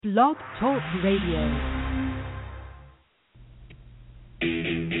Blog Talk Radio.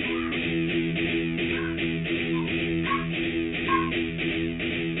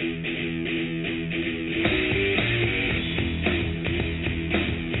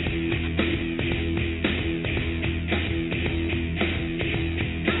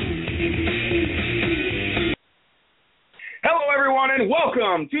 And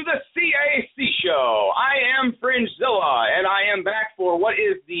welcome to the CAC show. I am Fringezilla, and I am back for what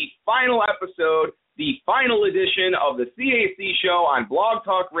is the final episode, the final edition of the CAC show on Blog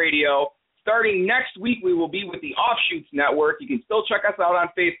Talk Radio. Starting next week, we will be with the Offshoots Network. You can still check us out on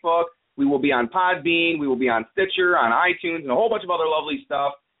Facebook. We will be on Podbean. We will be on Stitcher, on iTunes, and a whole bunch of other lovely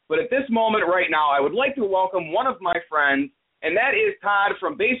stuff. But at this moment right now, I would like to welcome one of my friends, and that is Todd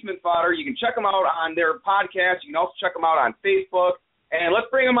from Basement Fodder. You can check them out on their podcast. You can also check them out on Facebook. And let's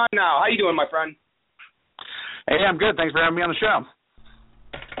bring him on now. How you doing, my friend? Hey, I'm good. Thanks for having me on the show.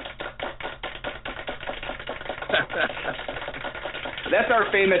 That's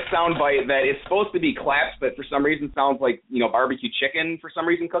our famous soundbite that is supposed to be claps, but for some reason sounds like, barbecue chicken for some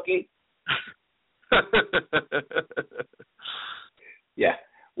reason cooking. Yeah.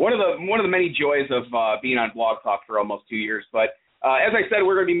 One of the many joys of being on Blog Talk for almost 2 years. But as I said,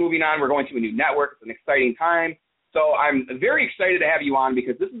 we're going to be moving on. We're going to a new network. It's an exciting time. So I'm very excited to have you on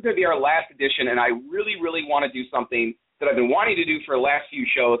because this is going to be our last edition, and I really, really want to do something that I've been wanting to do for the last few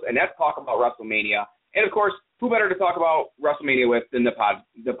shows, and that's talk about WrestleMania. And, of course, who better to talk about WrestleMania with than the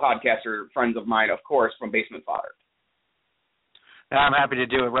podcaster friends of mine, of course, from Basement Fodder. I'm happy to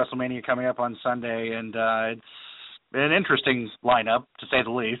do it. WrestleMania coming up on Sunday, and it's an interesting lineup, to say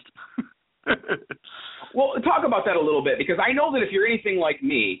the least. Well, talk about that a little bit, because I know that if you're anything like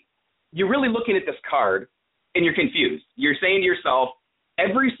me, you're really looking at this card, and you're confused. You're saying to yourself,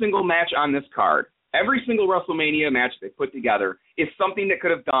 every single match on this card, every single WrestleMania match they put together is something that could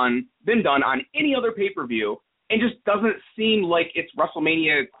have been done on any other pay-per-view and just doesn't seem like it's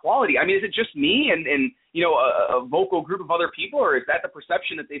WrestleMania quality. I mean, is it just me and a vocal group of other people, or is that the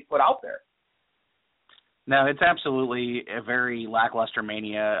perception that they've put out there? No, it's absolutely a very lackluster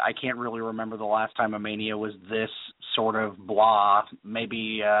Mania. I can't really remember the last time a Mania was this sort of blah.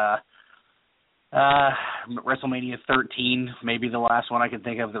 Maybe WrestleMania 13, maybe the last one I can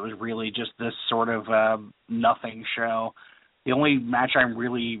think of that was really just this sort of nothing show. The only match I'm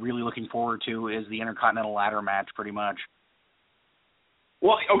really, really looking forward to is the Intercontinental Ladder match, pretty much.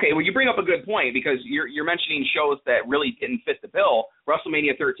 Well, okay, you bring up a good point because you're mentioning shows that really didn't fit the bill,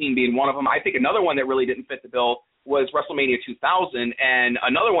 WrestleMania 13 being one of them. I think another one that really didn't fit the bill was WrestleMania 2000, and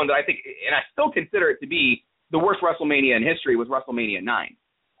another one that I think, and I still consider it to be the worst WrestleMania in history, was WrestleMania 9.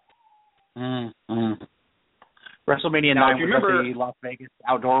 WrestleMania 9 was the Las Vegas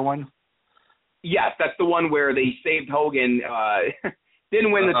outdoor one? Yes, that's the one where they saved Hogan,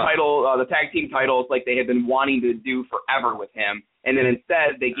 didn't win the title, the tag team titles like they had been wanting to do forever with him, and then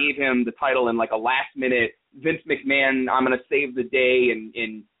instead they gave him the title in like a last-minute Vince McMahon, I'm going to save the day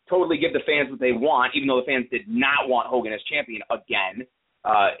and totally give the fans what they want, even though the fans did not want Hogan as champion again.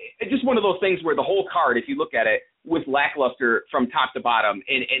 It's just one of those things where the whole card, if you look at it, was lackluster from top to bottom.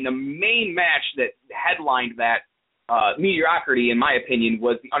 And the main match that headlined that mediocrity, in my opinion,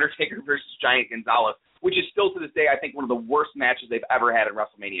 was The Undertaker versus Giant Gonzalez, which is still to this day, I think, one of the worst matches they've ever had in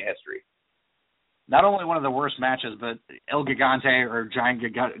WrestleMania history. Not only one of the worst matches, but El Gigante or Giant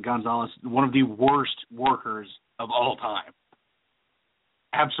Gonzalez, one of the worst workers of all time.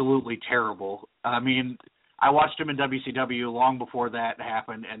 Absolutely terrible. I mean, I watched him in WCW long before that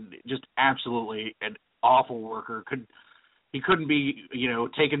happened, and just absolutely an awful worker. He couldn't be,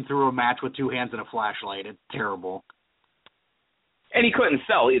 taken through a match with two hands and a flashlight. It's terrible. And he couldn't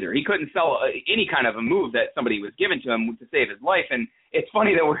sell either. He couldn't sell any kind of a move that somebody was given to him to save his life. And it's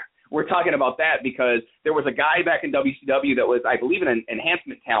funny that we're talking about that because there was a guy back in WCW that was, I believe, an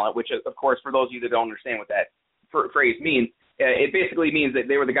enhancement talent, which, of course, for those of you that don't understand what that phrase means, it basically means that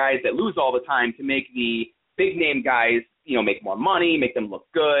they were the guys that lose all the time to make the big-name guys, make more money, make them look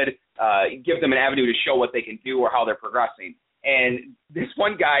good, give them an avenue to show what they can do or how they're progressing. And this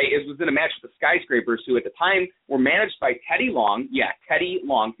one guy was in a match with the Skyscrapers, who at the time were managed by Teddy Long,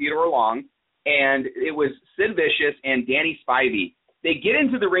 Theodore Long, and it was Sid Vicious and Danny Spivey. They get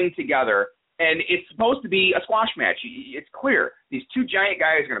into the ring together, and it's supposed to be a squash match. It's clear. These two giant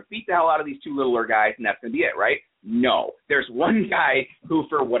guys are going to beat the hell out of these two littler guys, and that's going to be it, right? No. There's one guy who,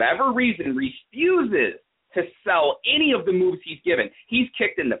 for whatever reason, refuses to sell any of the moves he's given. He's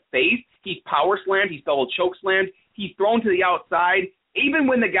kicked in the face. He's power slammed. He's double choke slammed. He's thrown to the outside. Even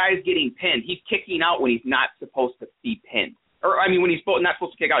when the guy's getting pinned, he's kicking out when he's not supposed to be pinned. When he's not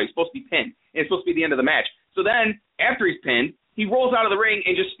supposed to kick out, he's supposed to be pinned. And it's supposed to be the end of the match. So then, after he's pinned, he he rolls out of the ring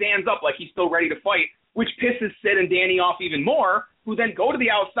and just stands up like he's still ready to fight, which pisses Sid and Danny off even more, who then go to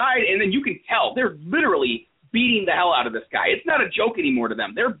the outside, and then you can tell they're literally beating the hell out of this guy. It's not a joke anymore to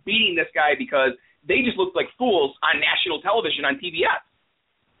them. They're beating this guy because they just looked like fools on national television on TBS.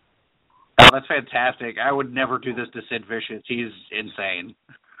 Oh, that's fantastic. I would never do this to Sid Vicious. He's insane.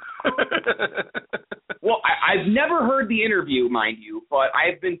 Well, I've never heard the interview, mind you, but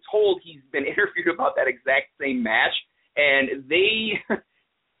I've been told he's been interviewed about that exact same match, and they,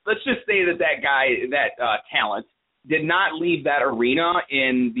 let's just say that guy, talent, did not leave that arena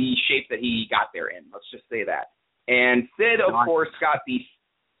in the shape that he got there in. Let's just say that. And Sid, of course, got the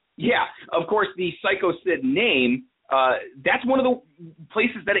Psycho Sid name. That's one of the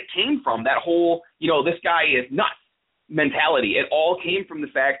places that it came from, that whole, this guy is nuts mentality. It all came from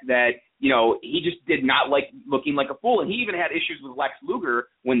the fact that, he just did not like looking like a fool. And he even had issues with Lex Luger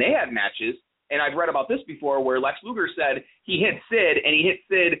when they had matches. And I've read about this before where Lex Luger said he hit Sid, and he hit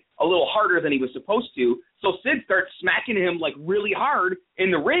Sid a little harder than he was supposed to. So Sid starts smacking him like really hard in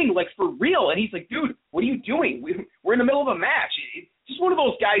the ring, like for real. And he's like, dude, what are you doing? We're in the middle of a match. It's just one of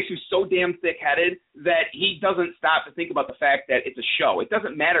those guys who's so damn thick-headed that he doesn't stop to think about the fact that it's a show. It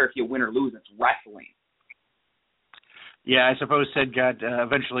doesn't matter if you win or lose. It's wrestling. Yeah, I suppose Sid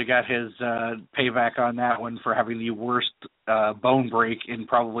eventually got his payback on that one for having the worst bone break in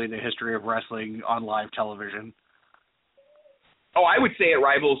probably the history of wrestling on live television. Oh, I would say it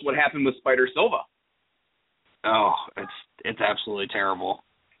rivals what happened with Spider Silva. Oh, it's absolutely terrible.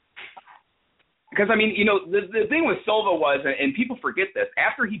 Because, the thing with Silva was, and people forget this,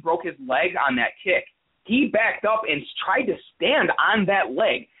 after he broke his leg on that kick, he backed up and tried to stand on that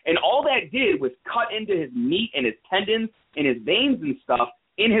leg. And all that did was cut into his meat and his tendons and his veins and stuff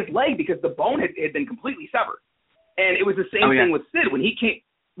in his leg because the bone had been completely severed. And it was the same thing with Sid. When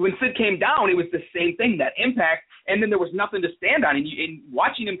Sid came down, it was the same thing, that impact, and then there was nothing to stand on. And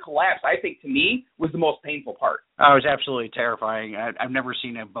watching him collapse, I think, to me, was the most painful part. Oh, it was absolutely terrifying. I've never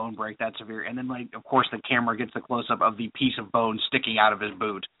seen a bone break that severe. And then, of course, the camera gets the close-up of the piece of bone sticking out of his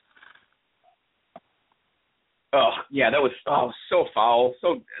boot. Oh, yeah, that was so foul.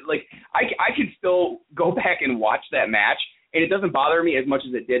 So, I can still go back and watch that match, and it doesn't bother me as much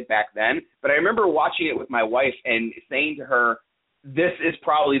as it did back then. But I remember watching it with my wife and saying to her, this is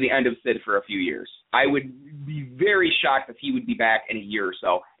probably the end of Sid for a few years. I would be very shocked if he would be back in a year or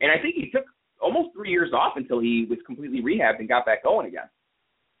so. And I think he took almost 3 years off until he was completely rehabbed and got back going again.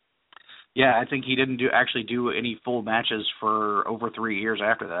 Yeah, I think he didn't actually do any full matches for over 3 years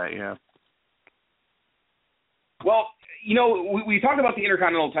after that, yeah. Well, we talked about the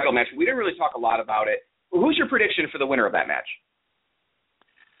Intercontinental title match. We didn't really talk a lot about it. Who's your prediction for the winner of that match?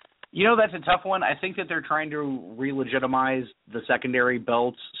 That's a tough one. I think that they're trying to re-legitimize the secondary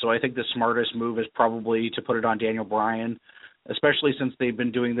belts, so I think the smartest move is probably to put it on Daniel Bryan, especially since they've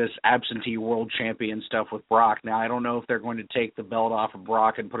been doing this absentee world champion stuff with Brock. Now, I don't know if they're going to take the belt off of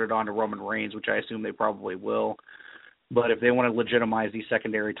Brock and put it on to Roman Reigns, which I assume they probably will. But if they want to legitimize these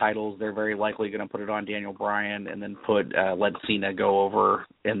secondary titles, they're very likely going to put it on Daniel Bryan and then let Cena go over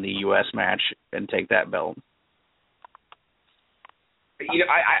in the U.S. match and take that belt.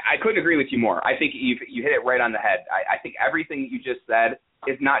 I couldn't agree with you more. I think you hit it right on the head. I think everything you just said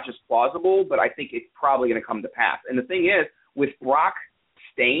is not just plausible, but I think it's probably going to come to pass. And the thing is, with Brock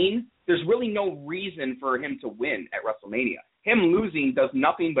staying, there's really no reason for him to win at WrestleMania. Him losing does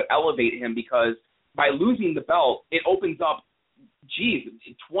nothing but elevate him because by losing the belt, it opens up,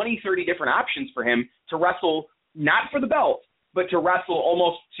 20, 30 different options for him to wrestle, not for the belt, but to wrestle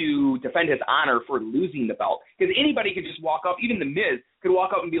almost to defend his honor for losing the belt. Because anybody could just walk up, even The Miz could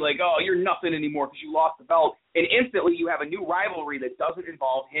walk up and be like, oh, you're nothing anymore because you lost the belt. And instantly you have a new rivalry that doesn't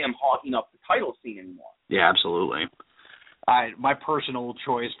involve him hawking up the title scene anymore. Yeah, absolutely. My personal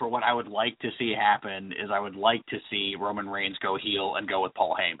choice for what I would like to see happen is I would like to see Roman Reigns go heel and go with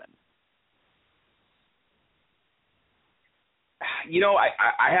Paul Heyman.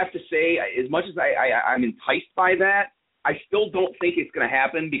 I have to say, as much as I'm enticed by that, I still don't think it's going to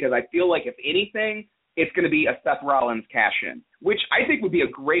happen because I feel like, if anything, it's going to be a Seth Rollins cash-in, which I think would be a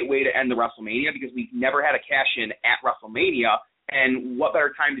great way to end the WrestleMania because we've never had a cash-in at WrestleMania, and what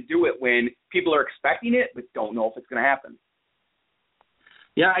better time to do it when people are expecting it but don't know if it's going to happen.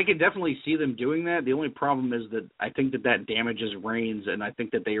 Yeah, I could definitely see them doing that. The only problem is that I think that damages Reigns, and I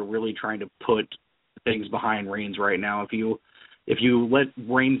think that they are really trying to put things behind Reigns right now. If you let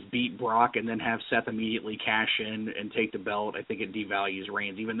Reigns beat Brock and then have Seth immediately cash in and take the belt, I think it devalues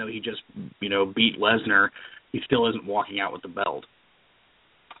Reigns. Even though he just, beat Lesnar, he still isn't walking out with the belt.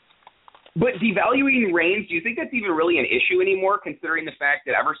 But devaluing Reigns, do you think that's even really an issue anymore, considering the fact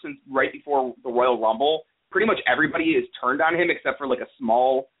that ever since right before the Royal Rumble, pretty much everybody is turned on him except for like a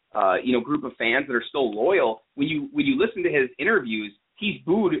small, group of fans that are still loyal. When you listen to his interviews, he's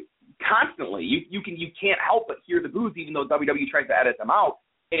booed constantly. You can't help but hear the boos, even though WWE tries to edit them out.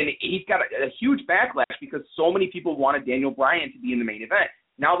 And he's got a huge backlash because so many people wanted Daniel Bryan to be in the main event.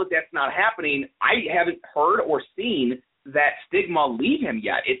 Now that that's not happening, I haven't heard or seen that stigma leave him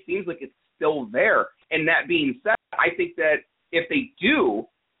yet. It seems like it's still there. And that being said, I think that if they do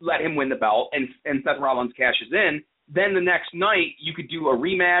let him win the belt and Seth Rollins cashes in, then the next night you could do a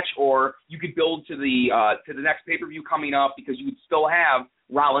rematch, or you could build to the next pay-per-view coming up, because you would still have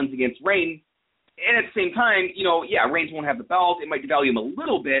Rollins against Reigns. And at the same time, Reigns won't have the belt. It might devalue him a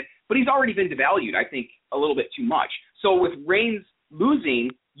little bit, but he's already been devalued, I think, a little bit too much. So with Reigns losing,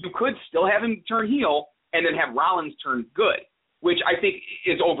 you could still have him turn heel and then have Rollins turn good, which I think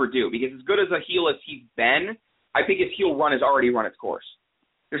is overdue, because as good as a heel as he's been, I think his heel run has already run its course.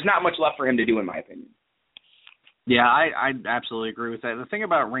 There's not much left for him to do, in my opinion. Yeah, I absolutely agree with that. The thing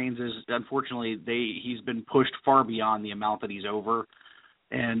about Reigns is, unfortunately, he's been pushed far beyond the amount that he's over,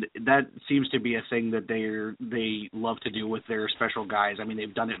 and that seems to be a thing that they love to do with their special guys. I mean,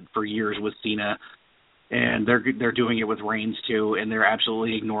 they've done it for years with Cena, and they're doing it with Reigns too, and they're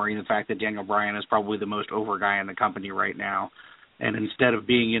absolutely ignoring the fact that Daniel Bryan is probably the most over guy in the company right now. And instead of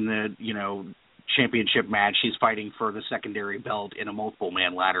being in the championship match, he's fighting for the secondary belt in a multiple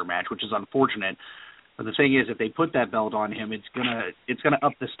man ladder match, which is unfortunate. But the thing is, if they put that belt on him, it's gonna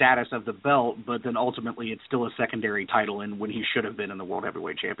up the status of the belt, but then ultimately it's still a secondary title, and when he should have been in the World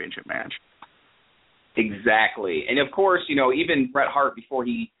Heavyweight Championship match. Exactly. And of course, even Bret Hart, before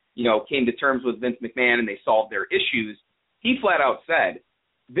he came to terms with Vince McMahon and they solved their issues, he flat out said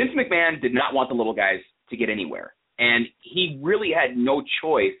Vince McMahon did not want the little guys to get anywhere. And he really had no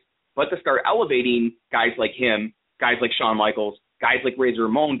choice but to start elevating guys like him, guys like Shawn Michaels, guys like Razor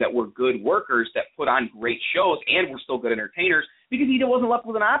Ramon that were good workers that put on great shows and were still good entertainers, because he wasn't left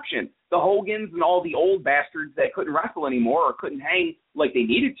with an option. The Hogans and all the old bastards that couldn't wrestle anymore or couldn't hang like they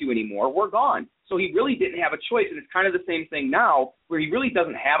needed to anymore were gone. So he really didn't have a choice, and it's kind of the same thing now, where he really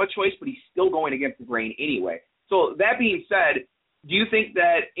doesn't have a choice, but he's still going against the grain anyway. So that being said, do you think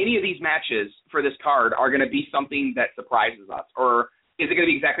that any of these matches for this card are going to be something that surprises us, or is it going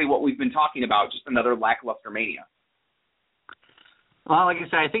to be exactly what we've been talking about, just another lackluster Mania? Well, like I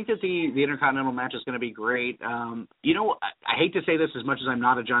said, I think that the Intercontinental match is going to be great. I hate to say this as much as I'm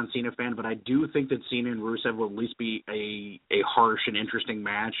not a John Cena fan, but I do think that Cena and Rusev will at least be a harsh and interesting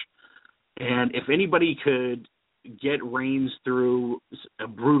match. And if anybody could get Reigns through a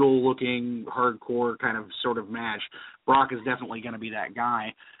brutal-looking, hardcore kind of sort of match, Brock is definitely going to be that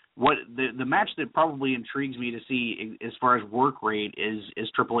guy. What the match that probably intrigues me to see as far as work rate is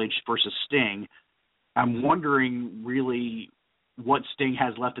Triple H versus Sting. I'm wondering really what Sting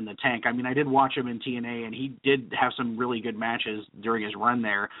has left in the tank. I mean, I did watch him in TNA, and he did have some really good matches during his run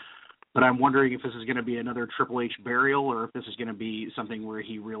there. But I'm wondering if this is going to be another Triple H burial, or if this is going to be something where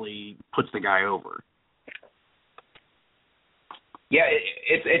he really puts the guy over. Yeah,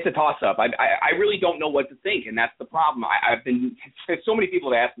 it's a toss-up. I really don't know what to think, and that's the problem. I've been so many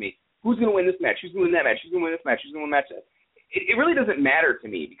people have asked me, who's going to win this match? Who's going to win that match? Who's going to win this match? Who's going to win that match? It really doesn't matter to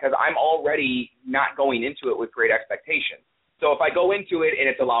me, because I'm already not going into it with great expectations. So if I go into it and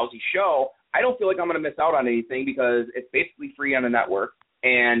it's a lousy show, I don't feel like I'm going to miss out on anything, because it's basically free on the network,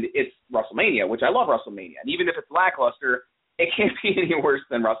 and it's WrestleMania, which I love WrestleMania. And even if it's lackluster, it can't be any worse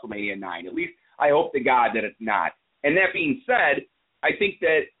than WrestleMania 9. At least I hope to God that it's not. And that being said, I think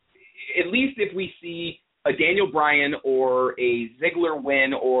that at least if we see a Daniel Bryan or a Ziggler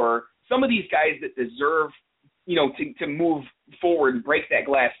win, or some of these guys that deserve, to move forward and break that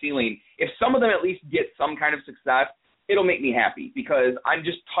glass ceiling, if some of them at least get some kind of success, it'll make me happy, because I'm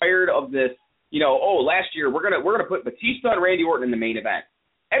just tired of this, last year we're gonna put Batista and Randy Orton in the main event.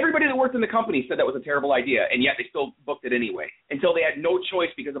 Everybody that worked in the company said that was a terrible idea, and yet they still booked it anyway, until they had no choice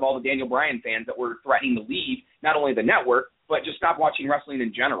because of all the Daniel Bryan fans that were threatening to leave not only the network, but just stop watching wrestling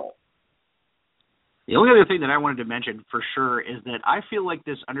in general. The only other thing that I wanted to mention for sure is that I feel like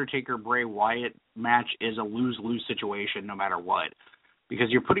this Undertaker-Bray Wyatt match is a lose-lose situation no matter what, because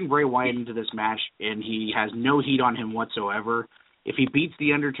you're putting Bray Wyatt into this match, and he has no heat on him whatsoever. If he beats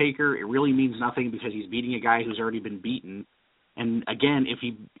The Undertaker, it really means nothing, because he's beating a guy who's already been beaten. And again, if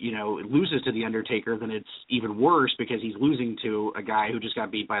he, loses to The Undertaker, then it's even worse, because he's losing to a guy who just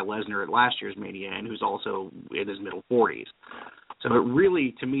got beat by Lesnar at last year's Mania and who's also in his middle 40s. So it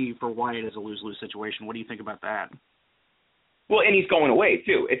really, to me, for Wyatt, is a lose-lose situation. What do you think about that? Well, and he's going away,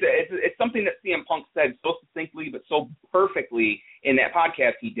 too. It's something that CM Punk said so succinctly but so perfectly in that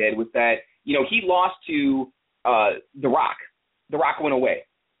podcast he did, was that, he lost to The Rock. The Rock went away.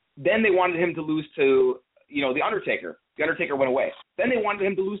 Then they wanted him to lose to, the Undertaker. The Undertaker went away. Then they wanted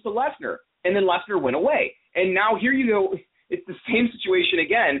him to lose to Lesnar, and then Lesnar went away. And now here you go. It's the same situation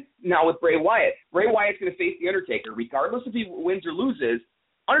again now with Bray Wyatt. Bray Wyatt's going to face the Undertaker. Regardless if he wins or loses,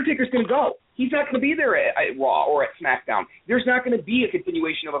 Undertaker's going to go. He's not going to be there at Raw or at SmackDown. There's not going to be a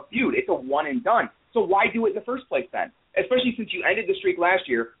continuation of a feud. It's a one and done. So why do it in the first place then? Especially since you ended the streak last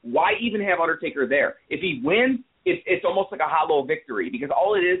year, why even have Undertaker there? If he wins, it's almost like a hollow victory because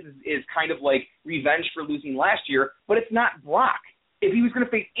all it is kind of like revenge for losing last year, but it's not Brock. If he was going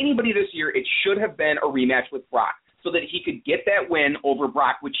to face anybody this year, it should have been a rematch with Brock so that he could get that win over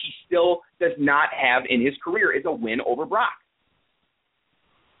Brock, which he still does not have in his career, is a win over Brock.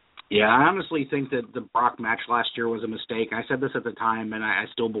 Yeah, I honestly think that the Brock match last year was a mistake. I said this at the time, and I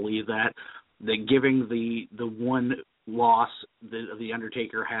still believe that giving the one loss the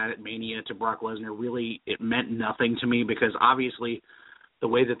Undertaker had at Mania to Brock Lesnar, really, it meant nothing to me because obviously the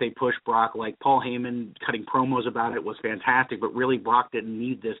way that they pushed Brock, like Paul Heyman cutting promos about it was fantastic, but really Brock didn't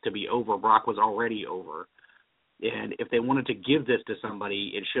need this to be over. Brock was already over. And if they wanted to give this to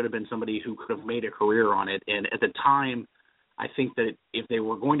somebody, it should have been somebody who could have made a career on it. And at the time, I think that if they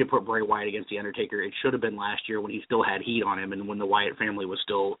were going to put Bray Wyatt against The Undertaker, it should have been last year when he still had heat on him and when the Wyatt family was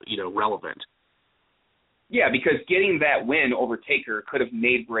still, relevant. Yeah, because getting that win over Taker could have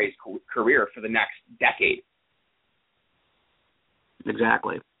made Bray's career for the next decade.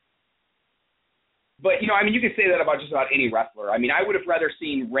 Exactly. But, you could say that about just about any wrestler. I would have rather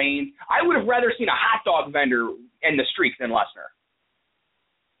seen Reigns. I would have rather seen a hot dog vendor in the streak than Lesnar.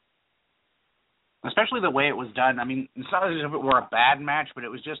 Especially the way it was done. It's not as if it were a bad match, but it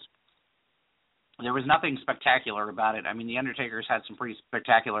was just, there was nothing spectacular about it. The Undertaker's had some pretty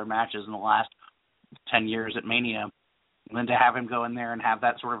spectacular matches in the last 10 years at Mania. And then to have him go in there and have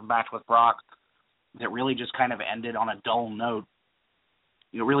that sort of match with Brock that really just kind of ended on a dull note,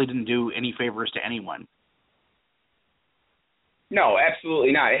 it really didn't do any favors to anyone. No,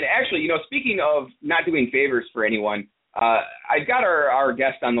 absolutely not. And actually, speaking of not doing favors for anyone, I've got our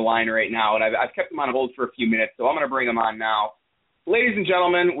guest on the line right now, and I've kept him on hold for a few minutes, so I'm going to bring him on now. Ladies and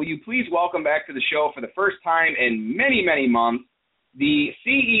gentlemen, will you please welcome back to the show for the first time in many, many months, the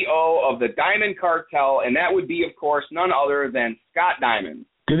CEO of the Diamond Cartel, and that would be, of course, none other than Scott Diamond.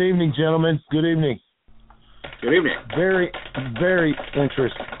 Good evening, gentlemen. Good evening. Good evening. Very, very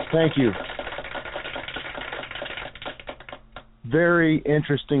interesting. Thank you. Very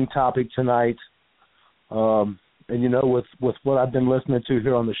interesting topic tonight. And, with what I've been listening to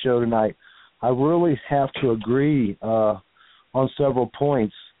here on the show tonight, I really have to agree on several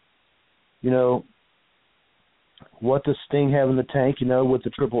points. What does Sting have in the tank, with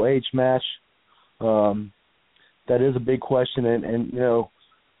the Triple H match? That is a big question. And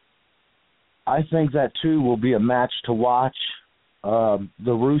I think that, too, will be a match to watch. The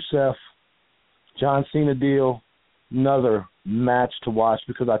Rusev, John Cena deal, another match to watch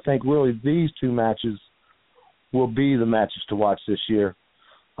because I think really these two matches will be the matches to watch this year.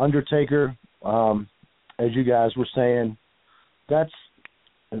 Undertaker, as you guys were saying,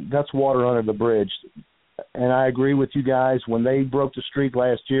 that's water under the bridge. And I agree with you guys. When they broke the streak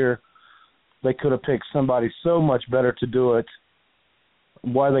last year, they could have picked somebody so much better to do it.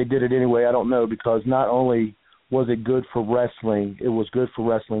 Why they did it anyway, I don't know, because not only was it good for wrestling, it was good for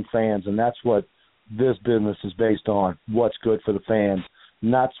wrestling fans, and that's what this business is based on, what's good for the fans,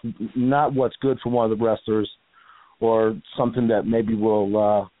 not what's good for one of the wrestlers or something that maybe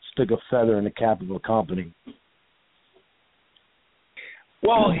will stick a feather in the cap of a company.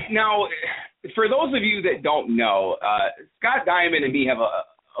 Well, now, for those of you that don't know, Scott Diamond and me have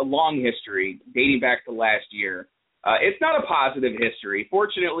a long history dating back to last year. It's not a positive history.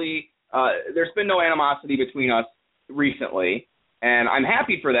 Fortunately, there's been no animosity between us recently, and I'm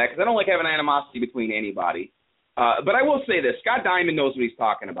happy for that because I don't like having animosity between anybody. But I will say this, Scott Diamond knows what he's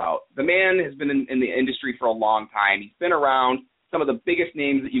talking about. The man has been in the industry for a long time. He's been around some of the biggest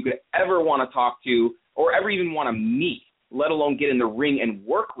names that you could ever want to talk to or ever even want to meet, let alone get in the ring and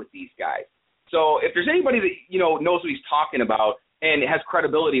work with these guys. So if there's anybody that, knows what he's talking about and has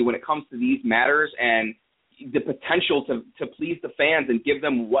credibility when it comes to these matters and the potential to please the fans and give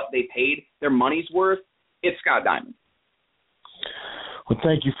them what they paid their money's worth, it's Scott Diamond. Well,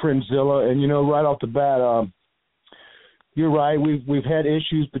 thank you, Friendzilla. And, right off the bat, you're right. We've had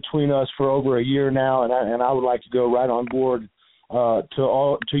issues between us for over a year now, and I would like to go right on board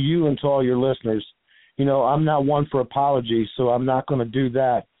to you and to all your listeners. I'm not one for apologies, so I'm not going to do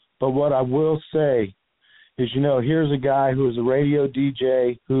that. But what I will say is, here's a guy who is a radio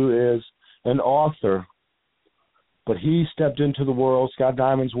DJ, who is an author, but he stepped into the world, Scott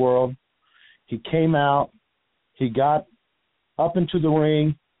Diamond's world. He came out. He got up into the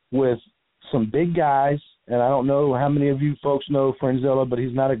ring with some big guys, and I don't know how many of you folks know Frenzilla, but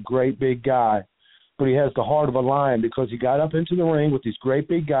he's not a great big guy. But he has the heart of a lion because he got up into the ring with these great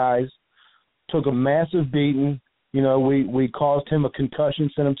big guys, took a massive beating. You know, we caused him a concussion,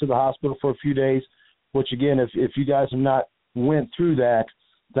 sent him to the hospital for a few days, which, again, if you guys have not went through that,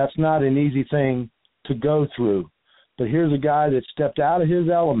 that's not an easy thing to go through. But here's a guy that stepped out of his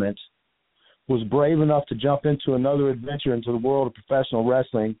element, was brave enough to jump into another adventure into the world of professional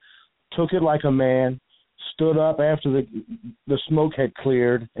wrestling, took it like a man, stood up after the smoke had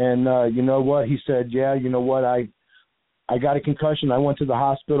cleared, and you know what? He said, yeah, you know what? I got a concussion. I went to the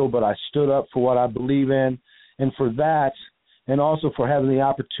hospital, but I stood up for what I believe in. And for that, and also for having the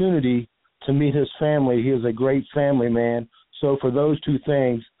opportunity to meet his family, he is a great family man. So for those two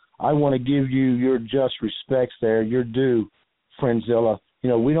things, I want to give you your just respects there, your due, Frenzilla. You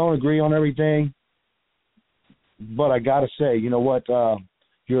know, we don't agree on everything, but I got to say, you know what,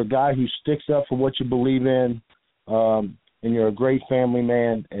 you're a guy who sticks up for what you believe in, and you're a great family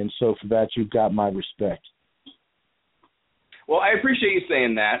man, and so for that, you've got my respect. Well, I appreciate you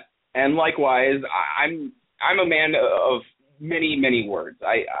saying that, and likewise, I'm a man of many, many words.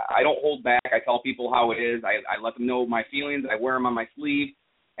 I don't hold back. I tell people how it is. I let them know my feelings. I wear them on my sleeve,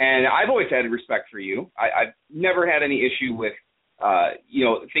 and I've always had respect for you. I've never had any issue with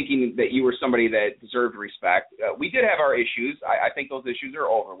thinking that you were somebody that deserved respect. We did have our issues. I think those issues are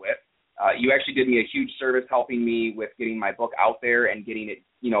over with. You actually did me a huge service helping me with getting my book out there and getting it,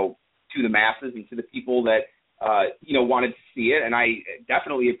 to the masses and to the people that, wanted to see it. And I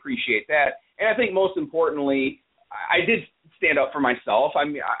definitely appreciate that. And I think most importantly, I did stand up for myself.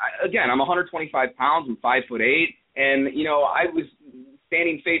 I'm 125 pounds. I'm 5'8", and, I was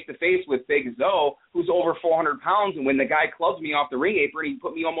standing face-to-face with Big Zoe, who's over 400 pounds, and when the guy clubbed me off the ring apron, he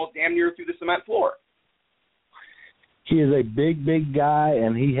put me almost damn near through the cement floor. He is a big, big guy,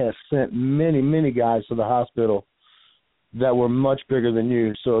 and he has sent many, many guys to the hospital that were much bigger than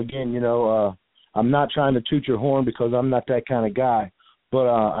you. So, again, I'm not trying to toot your horn because I'm not that kind of guy, but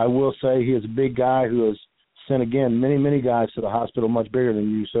I will say he is a big guy who has sent, again, many, many guys to the hospital much bigger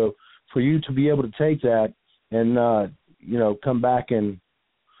than you. So for you to be able to take that and, come back and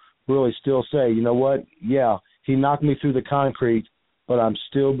really still say, you know what, yeah, he knocked me through the concrete, but I'm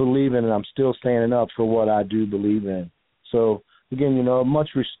still believing and I'm still standing up for what I do believe in. So, again, much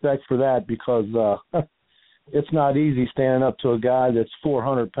respect for that because it's not easy standing up to a guy that's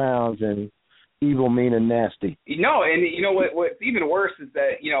 400 pounds and evil, mean, and nasty. What's even worse is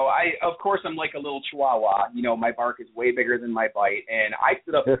that, of course I'm like a little chihuahua. My bark is way bigger than my bite, and I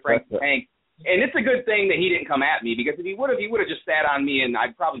stood up to Frank the Tank. And it's a good thing that he didn't come at me because if he would have just sat on me and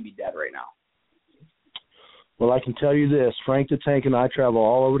I'd probably be dead right now. Well, I can tell you this. Frank the Tank and I travel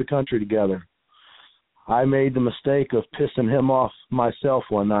all over the country together. I made the mistake of pissing him off myself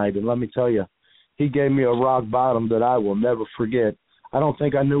one night, and let me tell you, he gave me a rock bottom that I will never forget. I don't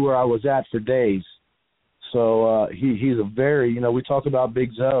think I knew where I was at for days. So he's a very, we talk about Big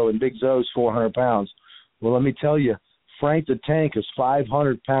Zoe, and Big Zoe's 400 pounds. Well, let me tell you, Frank the Tank is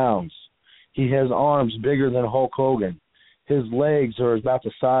 500 pounds. He has arms bigger than Hulk Hogan. His legs are about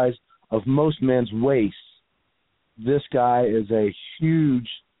the size of most men's waists. This guy is a huge,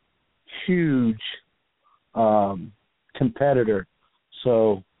 huge competitor.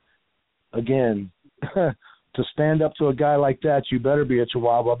 So, again, to stand up to a guy like that, you better be a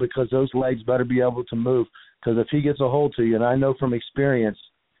chihuahua because those legs better be able to move. Because if he gets a hold to you, and I know from experience,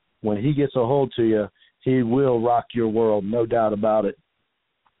 when he gets a hold to you, he will rock your world, no doubt about it.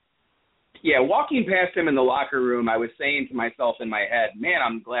 Yeah, walking past him in the locker room, I was saying to myself in my head, man,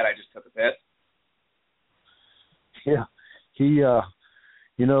 I'm glad I just took a piss. Yeah, he,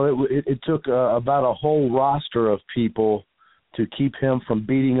 it took about a whole roster of people to keep him from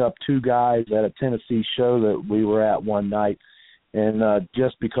beating up two guys at a Tennessee show that we were at one night, and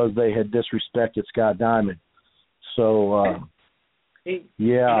just because they had disrespected Scott Diamond. So,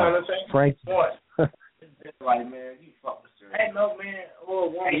 Frank. Like, man, you fuck with her. Hey, no, man, or a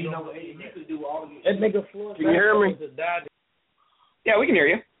woman, you could do all these. That nigga Floyd. Can you hear me? Yeah, we can hear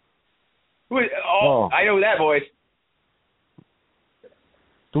you. I know that voice.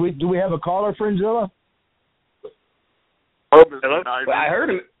 Do we have a caller, Frenzilla? Hello? I heard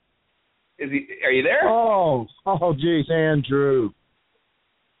him. Are you there? Oh, geez, Andrew.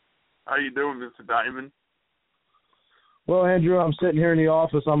 How you doing, Mr. Diamond? Well, Andrew, I'm sitting here in the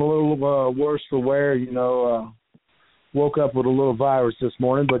office. I'm a little worse for wear, woke up with a little virus this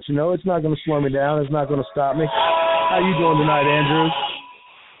morning, but, it's not going to slow me down. It's not going to stop me. How you doing tonight, Andrew?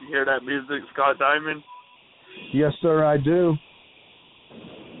 You hear that music, Scott Diamond? Yes, sir, I do.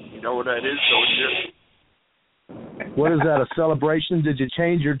 You know what that is, don't you? What is that, a celebration? Did you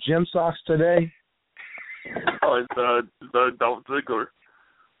change your gym socks today? Oh, it's Dolph Ziggler.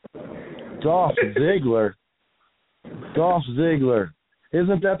 Dolph Ziggler. Dolph Ziggler.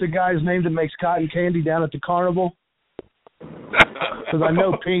 Isn't that the guy's name that makes cotton candy down at the carnival? Because I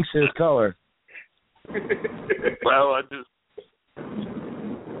know pink's his color. Well, I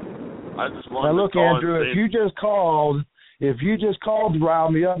just wanted now look, to call Andrew, if you just called to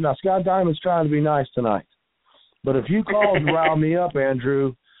rile me up, now Scott Diamond's trying to be nice tonight, but if you called to rile me up,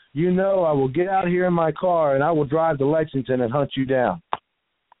 Andrew, you know I will get out here in my car and I will drive to Lexington and hunt you down.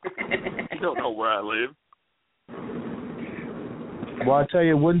 You don't know where I live. Well, I tell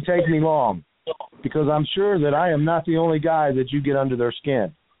you, it wouldn't take me long, because I'm sure that I am not the only guy that you get under their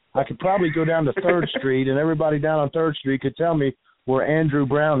skin. I could probably go down to 3rd Street, and everybody down on 3rd Street could tell me where Andrew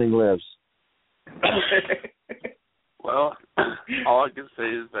Browning lives. Well, all I can say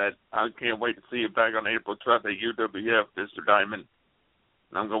is that I can't wait to see you back on April 12th at UWF, Mr. Diamond.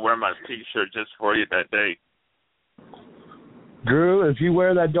 And I'm going to wear my T-shirt just for you that day. Drew, if you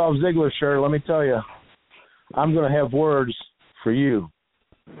wear that Dolph Ziggler shirt, let me tell you, I'm going to have words for you.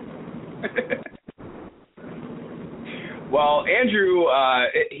 Well, Andrew,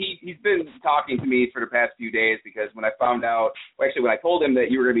 he's been talking to me for the past few days, because when I found out, well, actually when I told him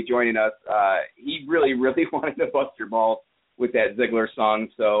that you were going to be joining us, he really, really wanted to bust your balls with that Ziggler song.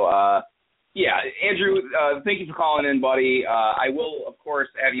 So, yeah, Andrew, thank you for calling in, buddy. I will, of course,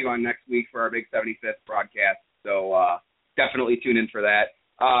 have you on next week for our big 75th broadcast. So definitely tune in for that.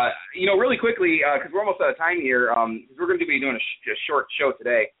 Really quickly, because we're almost out of time here, because we're going to be doing a short show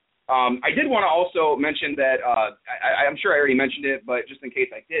today. I did want to also mention that I'm sure I already mentioned it, but just in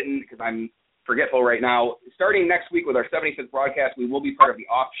case I didn't, because I'm forgetful right now, starting next week with our 75th broadcast, we will be part of the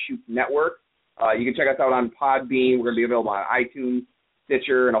Offshoot Network. You can check us out on Podbean. We're going to be available on iTunes,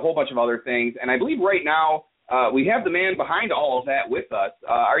 Stitcher, and a whole bunch of other things. And I believe right now we have the man behind all of that with us.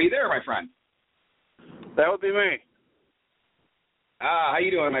 Are you there, my friend? That would be me. How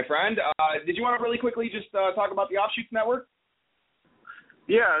you doing, my friend? Did you want to really quickly just talk about the Offshoots Network?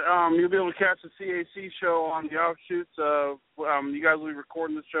 Yeah, you'll be able to catch the CAC show on the Offshoots. You guys will be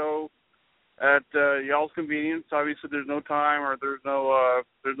recording the show at y'all's convenience. Obviously, there's no time or there's no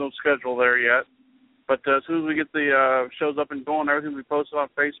schedule there yet. But as soon as we get the shows up and going, everything will be posted on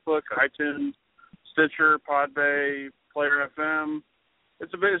Facebook, iTunes, Stitcher, Podbay, Player FM.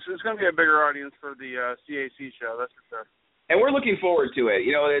 It's going to be a bigger audience for the CAC show, that's for sure. And we're looking forward to it.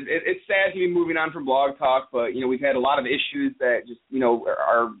 It's sad to be moving on from Blog Talk, but, we've had a lot of issues that just,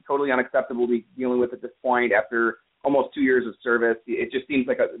 are totally unacceptable to be dealing with at this point after almost 2 years of service. It just seems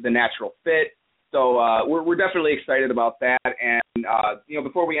like the natural fit. So we're definitely excited about that. And,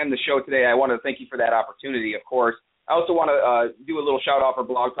 before we end the show today, I want to thank you for that opportunity, of course. I also want to do a little shout-out for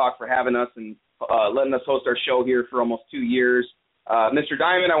Blog Talk for having us and letting us host our show here for almost 2 years. Mr.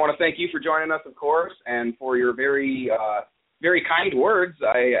 Diamond, I want to thank you for joining us, of course, and for your very kind words.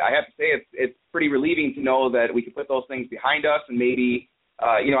 I have to say it's pretty relieving to know that we can put those things behind us, and maybe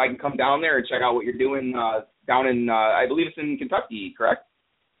I can come down there and check out what you're doing down in I believe it's in Kentucky, correct?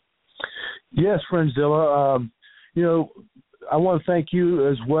 Yes, Friendzilla. I want to thank you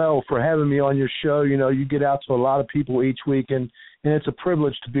as well for having me on your show. You get out to a lot of people each week, and it's a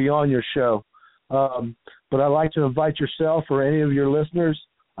privilege to be on your show. But I'd like to invite yourself or any of your listeners.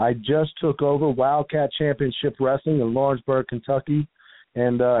 I just took over Wildcat Championship Wrestling in Lawrenceburg, Kentucky.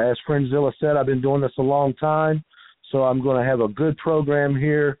 And as Friendzilla said, I've been doing this a long time. So I'm going to have a good program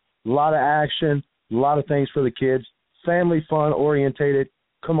here, a lot of action, a lot of things for the kids, family fun orientated.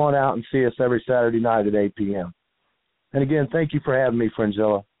 Come on out and see us every Saturday night at 8 p.m. And again, thank you for having me,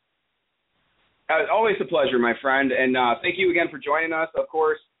 Friendzilla. Always a pleasure, my friend. And thank you again for joining us. Of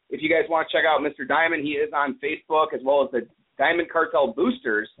course, if you guys want to check out Mr. Diamond, he is on Facebook as well as the Diamond Cartel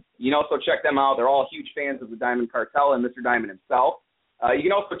Boosters. You can also check them out. They're all huge fans of the Diamond Cartel and Mr. Diamond himself. You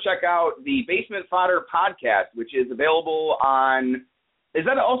can also check out the Basement Fodder podcast, which is available on – is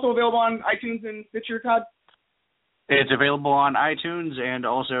that also available on iTunes and Stitcher, Todd? It's available on iTunes and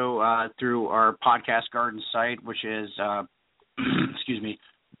also through our Podcast Garden site, which is,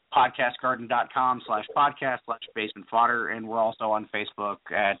 podcastgarden.com/podcast/Basement Fodder, and we're also on Facebook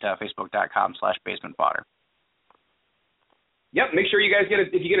at facebook.com/Basement Fodder. Yep, make sure you guys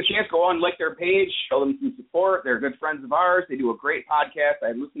if you get a chance, go on, like their page, show them some support. They're good friends of ours. They do a great podcast.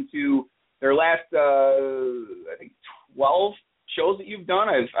 I listened to their last, 12 shows that you've done.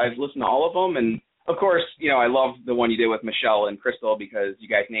 I've listened to all of them, and of course, I love the one you did with Michelle and Crystal because you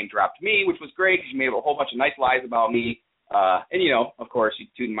guys name dropped me, which was great because you made a whole bunch of nice lies about me. And of course, you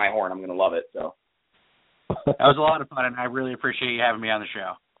tooting my horn. I'm going to love it. So that was a lot of fun, and I really appreciate you having me on the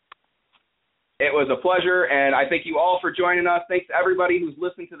show. It was a pleasure, and I thank you all for joining us. Thanks to everybody who's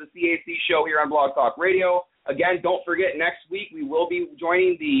listened to the CAC show here on Blog Talk Radio. Again, don't forget, next week we will be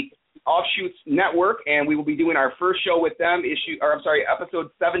joining the Offshoots Network, and we will be doing our first show with them,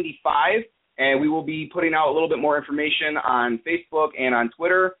 episode 75, and we will be putting out a little bit more information on Facebook and on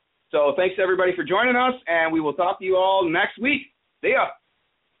Twitter. So thanks to everybody for joining us, and we will talk to you all next week. See ya.